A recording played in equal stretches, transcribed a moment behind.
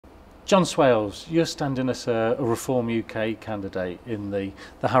John Swales, you're standing as a Reform UK candidate in the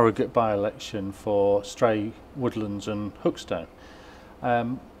Harrogate by-election for Stray, Woodlands and Hookstone.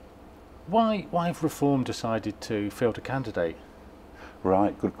 Why have Reform decided to field a candidate?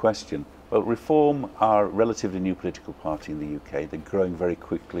 Right, good question. Well, Reform are a relatively new political party in the UK. They're growing very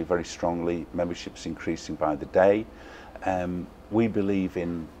quickly, very strongly. Membership's increasing by the day. We believe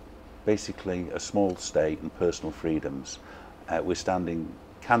in basically a small state and personal freedoms. We're standing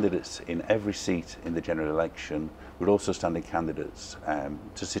candidates in every seat in the general election. We're also standing candidates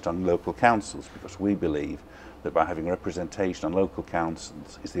to sit on local councils, because we believe that by having representation on local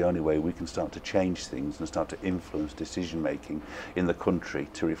councils is the only way we can start to change things and start to influence decision making in the country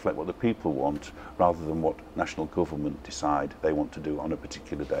to reflect what the people want, rather than what national government decide they want to do on a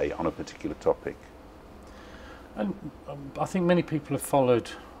particular day on a particular topic. And I think many people have followed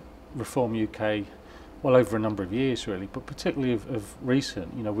Reform UK well over a number of years, really, but particularly of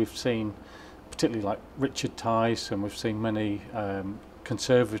recent. You know, we've seen particularly like Richard Tice, and we've seen many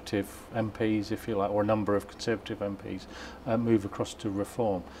Conservative MPs, if you like, or a number of Conservative MPs move across to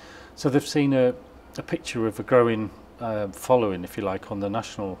Reform. So they've seen a picture of a growing following, if you like, on the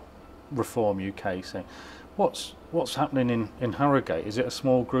national Reform UK. So what's happening in Harrogate? Is it a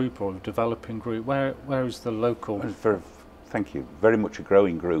small group or a developing group? Where is the local? Thank you. Very much a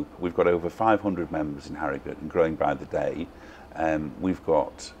growing group. We've got over 500 members in Harrogate and growing by the day. We've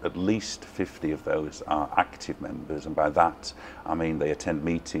got at least 50 of those are active members, and by that I mean they attend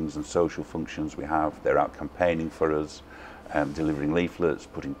meetings and social functions we have. They're out campaigning for us, delivering leaflets,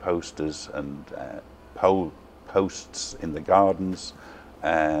 putting posters and posts in the gardens,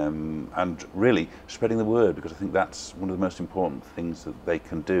 and really spreading the word, because I think that's one of the most important things that they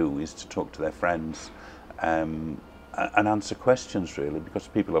can do, is to talk to their friends and answer questions, really, because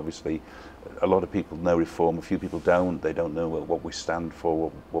people obviously, a lot of people know Reform, a few people don't. They don't know what we stand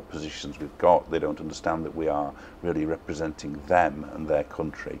for, what positions we've got. They don't understand that we are really representing them and their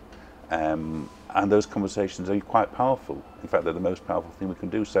country. And those conversations are quite powerful. In fact, they're the most powerful thing we can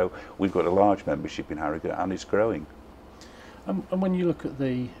do. So we've got a large membership in Harrogate, and it's growing. And when you look at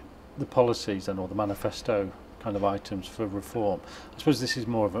the policies and or the manifesto kind of items for Reform, I suppose this is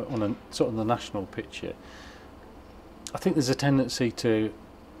more of on a sort of the national picture. I think there's a tendency to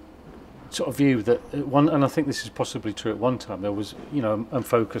sort of view that and I think this is possibly true at one time, there was, you know, a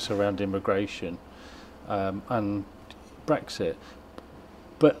focus around immigration and Brexit,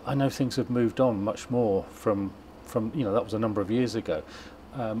 but I know things have moved on much more from you know, that was a number of years ago.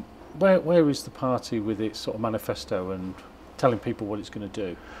 Where is the party with its sort of manifesto and telling people what it's going to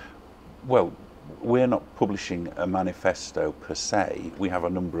do? Well, we're not publishing a manifesto per se. We have a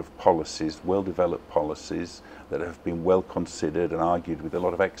number of policies, well-developed policies that have been well considered and argued with a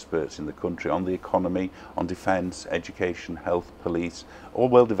lot of experts in the country on the economy, on defence, education, health, police, all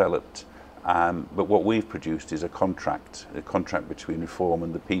well developed. But what we've produced is a contract between Reform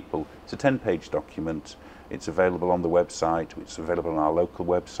and the people. It's a 10-page document. It's available on the website, it's available on our local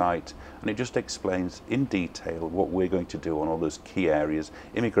website, and it just explains in detail what we're going to do on all those key areas.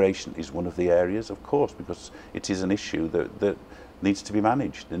 Immigration is one of the areas, of course, because it is an issue that needs to be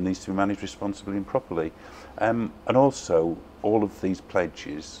managed, and needs to be managed responsibly and properly. And also, all of these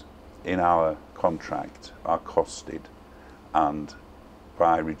pledges in our contract are costed, and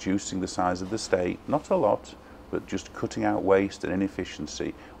by reducing the size of the state, not a lot, but just cutting out waste and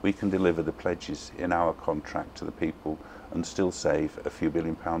inefficiency, we can deliver the pledges in our contract to the people and still save a few £1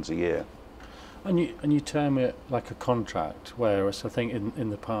 billion a year. And you term it like a contract, whereas I think in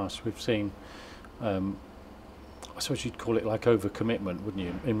the past we've seen, I suppose you'd call it like overcommitment, wouldn't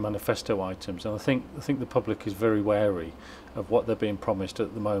you, in manifesto items? And I think the public is very wary of what they're being promised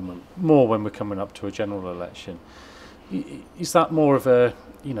at the moment, more when we're coming up to a general election. Is that more of a,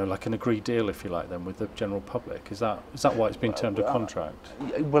 you know, like an agreed deal, if you like, then, with the general public? Is that why it's been termed a contract?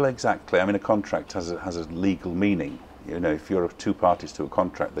 Well, exactly. I mean, a contract has a legal meaning. You know, if you're two parties to a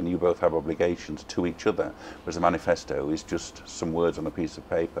contract, then you both have obligations to each other, whereas a manifesto is just some words on a piece of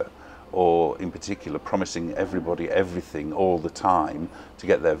paper, or in particular promising everybody everything all the time to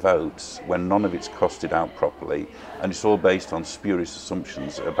get their votes, when none of it's costed out properly, and it's all based on spurious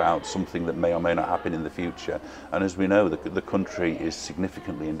assumptions about something that may or may not happen in the future. And as we know, the country is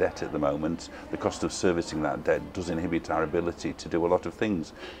significantly in debt at the moment. The cost of servicing that debt does inhibit our ability to do a lot of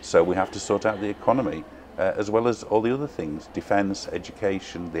things. So we have to sort out the economy, as well as all the other things: defence,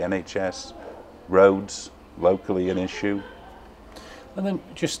 education, the NHS, roads, locally an issue. And then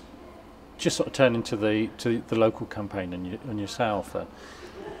just sort of turning to the local campaign and yourself, then,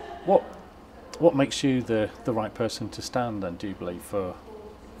 what makes you the right person to stand, then, do you believe, for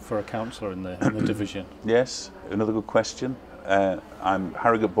a councillor in the division? Yes, another good question. I'm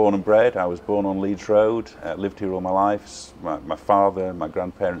Harrogate born and bred. I was born on Leeds Road, lived here all my life. My father, my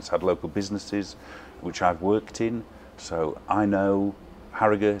grandparents had local businesses which I've worked in, so I know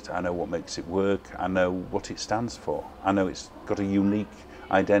Harrogate, I know what makes it work, I know what it stands for. I know it's got a unique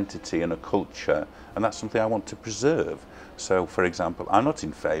identity and a culture, and that's something I want to preserve. So, for example, I'm not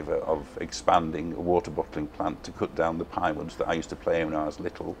in favour of expanding a water bottling plant to cut down the pine woods that I used to play in when I was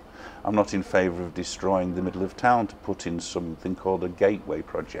little. I'm not in favour of destroying the middle of town to put in something called a gateway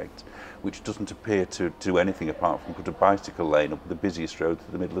project, which doesn't appear to do anything apart from put a bicycle lane up the busiest road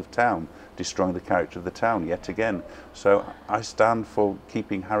to the middle of town, destroying the character of the town yet again. So I stand for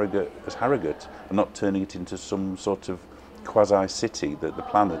keeping Harrogate as Harrogate and not turning it into some sort of quasi-city that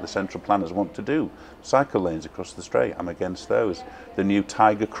the central planners want to do. Cycle lanes across the Strait, I'm against those. The new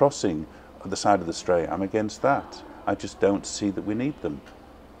Tiger crossing at the side of the Strait, I'm against that. I just don't see that we need them.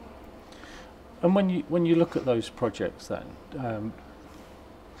 And when you look at those projects then,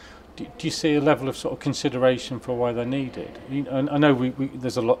 do you see a level of sort of consideration for why they're needed? And I know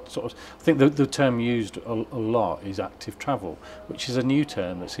there's a lot sort of, I think the term used a lot is active travel, which is a new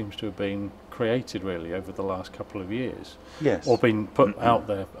term that seems to have been created really over the last couple of years. Yes. Or been put out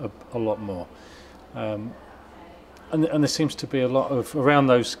there a lot more. And there seems to be a lot of, around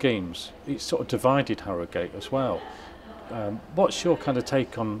those schemes, it's sort of divided Harrogate as well. What's your kind of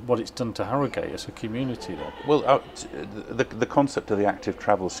take on what it's done to Harrogate as a community then? Well, the concept of the active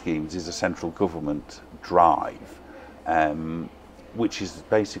travel schemes is a central government drive, which is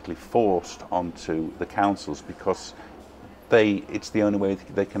basically forced onto the councils because it's the only way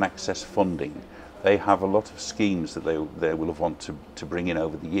they can access funding. They have a lot of schemes that they will have wanted to bring in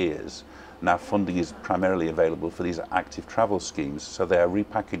over the years. Now funding is primarily available for these active travel schemes, so they are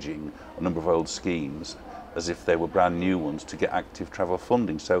repackaging a number of old schemes as if they were brand new ones to get active travel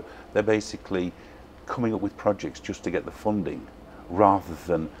funding. So they're basically coming up with projects just to get the funding rather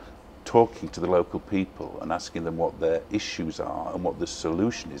than talking to the local people and asking them what their issues are and what the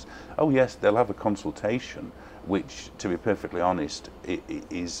solution is. Oh yes, they'll have a consultation, which, to be perfectly honest,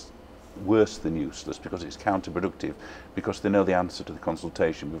 is worse than useless because it's counterproductive, because they know the answer to the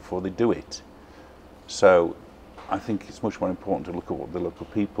consultation before they do it. So I think it's much more important to look at what the local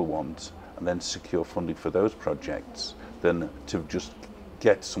people want and then secure funding for those projects than to just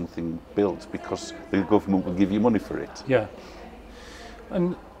get something built because the government will give you money for it. Yeah.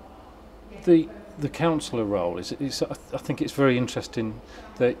 And the councillor role is I think it's very interesting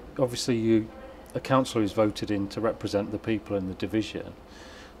that obviously a councillor is voted in to represent the people in the division,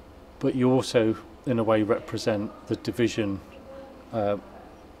 but you also in a way represent the division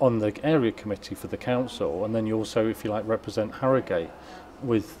on the area committee for the council, and then you also, if you like, represent Harrogate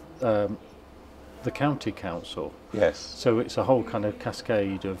with the county council. Yes. So it's a whole kind of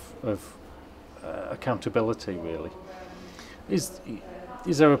cascade of accountability really.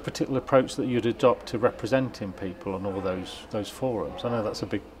 Is there a particular approach that you'd adopt to representing people on all those forums? I know that's a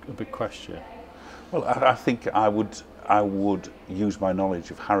big question. Well, I think I would use my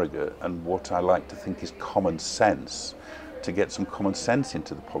knowledge of Harrogate and what I like to think is common sense to get some common sense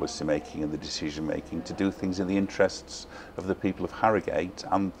into the policy making and the decision making, to do things in the interests of the people of Harrogate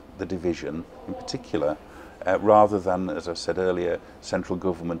and the division in particular, rather than, as I said earlier, central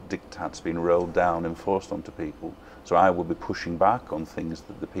government diktats being rolled down and forced onto people. So I will be pushing back on things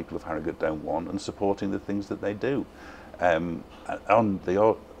that the people of Harrogate don't want and supporting the things that they do. On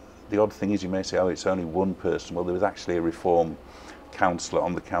the odd thing is, you may say, oh, it's only one person. Well, there was actually a reform councillor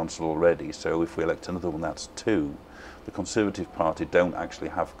on the council already, so if we elect another one, that's two. The Conservative Party don't actually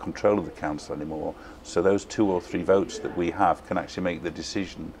have control of the council anymore, so those 2 or 3 votes that we have can actually make the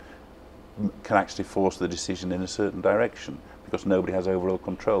decision, can actually force the decision in a certain direction, because nobody has overall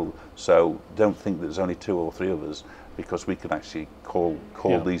control. So don't think that there's only 2 or 3 of us, because we can actually call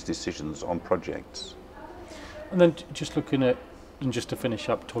these decisions on projects. And then just looking at, and just to finish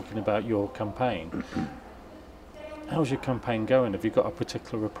up talking about your campaign, how's your campaign going? Have you got a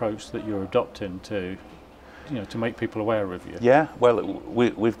particular approach that you're adopting to make people aware of you? Yeah, well,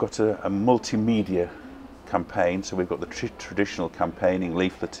 we've got a multimedia campaign, so we've got the traditional campaigning,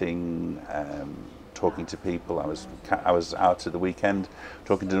 leafleting, talking to people. I was out at the weekend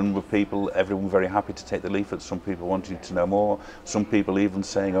talking to a number of people, everyone very happy to take the leaflets, some people wanting to know more, some people even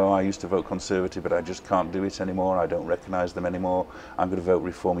saying, oh, I used to vote Conservative but I just can't do it anymore, I don't recognise them anymore, I'm going to vote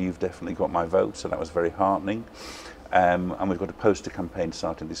Reform, you've definitely got my vote, so that was very heartening. And we've got a poster campaign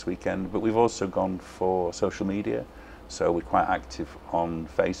starting this weekend, but we've also gone for social media, so we're quite active on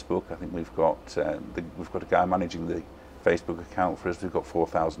Facebook. I think we've got a guy managing the Facebook account for us. We've got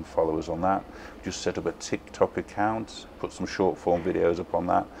 4,000 followers on that. Just set up a TikTok account, put some short form videos up on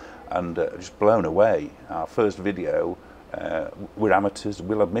that, and just blown away. Our first video We're amateurs,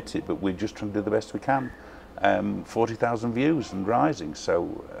 we'll admit it, but we're just trying to do the best we can. 40,000 views and rising,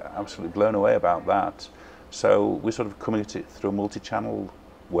 so absolutely blown away about that. So we're sort of coming at it through a multi-channel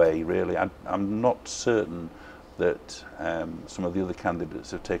way, really. I'm not certain that some of the other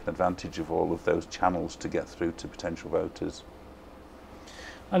candidates have taken advantage of all of those channels to get through to potential voters.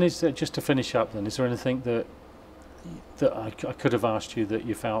 And is there, just to finish up then, is there anything that I could have asked you that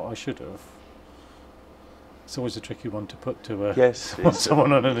you felt I should have? It's always a tricky one to put to yes,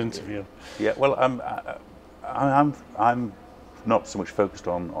 someone on an interview. Yeah, well, I'm not so much focused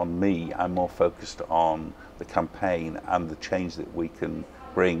on me. I'm more focused on the campaign and the change that we can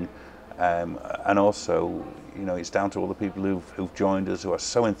bring, and also, you know, it's down to all the people who've joined us, who are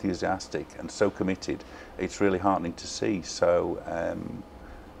so enthusiastic and so committed. It's really heartening to see. So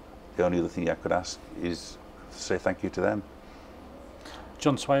the only other thing I could ask is to say thank you to them.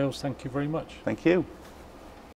 John Swales, thank you very much. Thank you.